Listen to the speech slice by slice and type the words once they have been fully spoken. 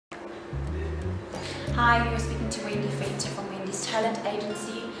Hi, you're speaking to Wendy Fenter from Wendy's Talent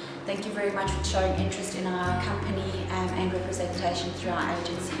Agency. Thank you very much for showing interest in our company and representation through our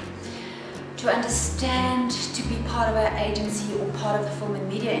agency. To understand, to be part of our agency or part of the film and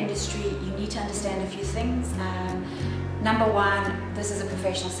media industry, you need to understand a few things. Number one, this is a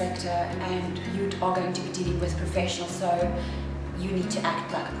professional sector and you are going to be dealing with professionals, so you need to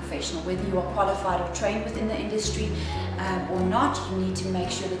act like a professional. Whether you are qualified or trained within the industry or not, you need to make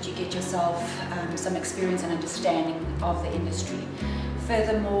sure that you get yourself some experience and understanding of the industry.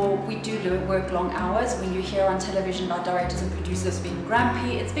 Furthermore, we do work long hours. When you hear on television about directors and producers being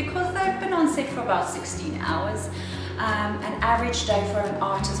grumpy, it's because they've been on set for about 16 hours. An average day for an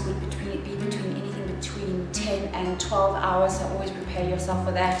artist would be between anything between 10 and 12 hours, so always prepare yourself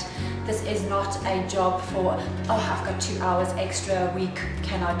for that. This is not a job for, oh, I've got 2 hours extra a week,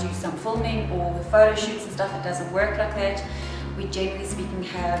 can I do some filming or photo shoots and stuff. It doesn't work like that. We generally speaking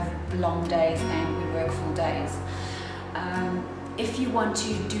have long days and we work full days. If you want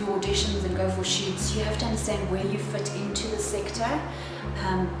to do auditions and go for shoots, you have to understand where you fit into the sector.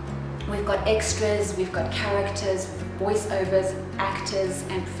 We've got extras, we've got characters, voiceovers, actors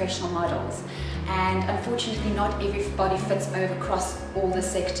and professional models. And unfortunately not everybody fits over across all the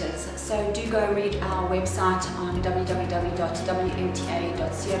sectors. So do go read our website on www.wmta.co.za,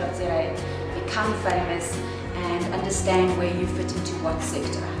 become famous and understand where you fit into what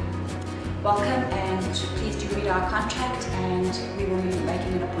sector. Welcome, and please do read our contract and we will be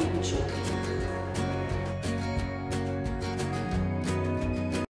making an appointment shortly.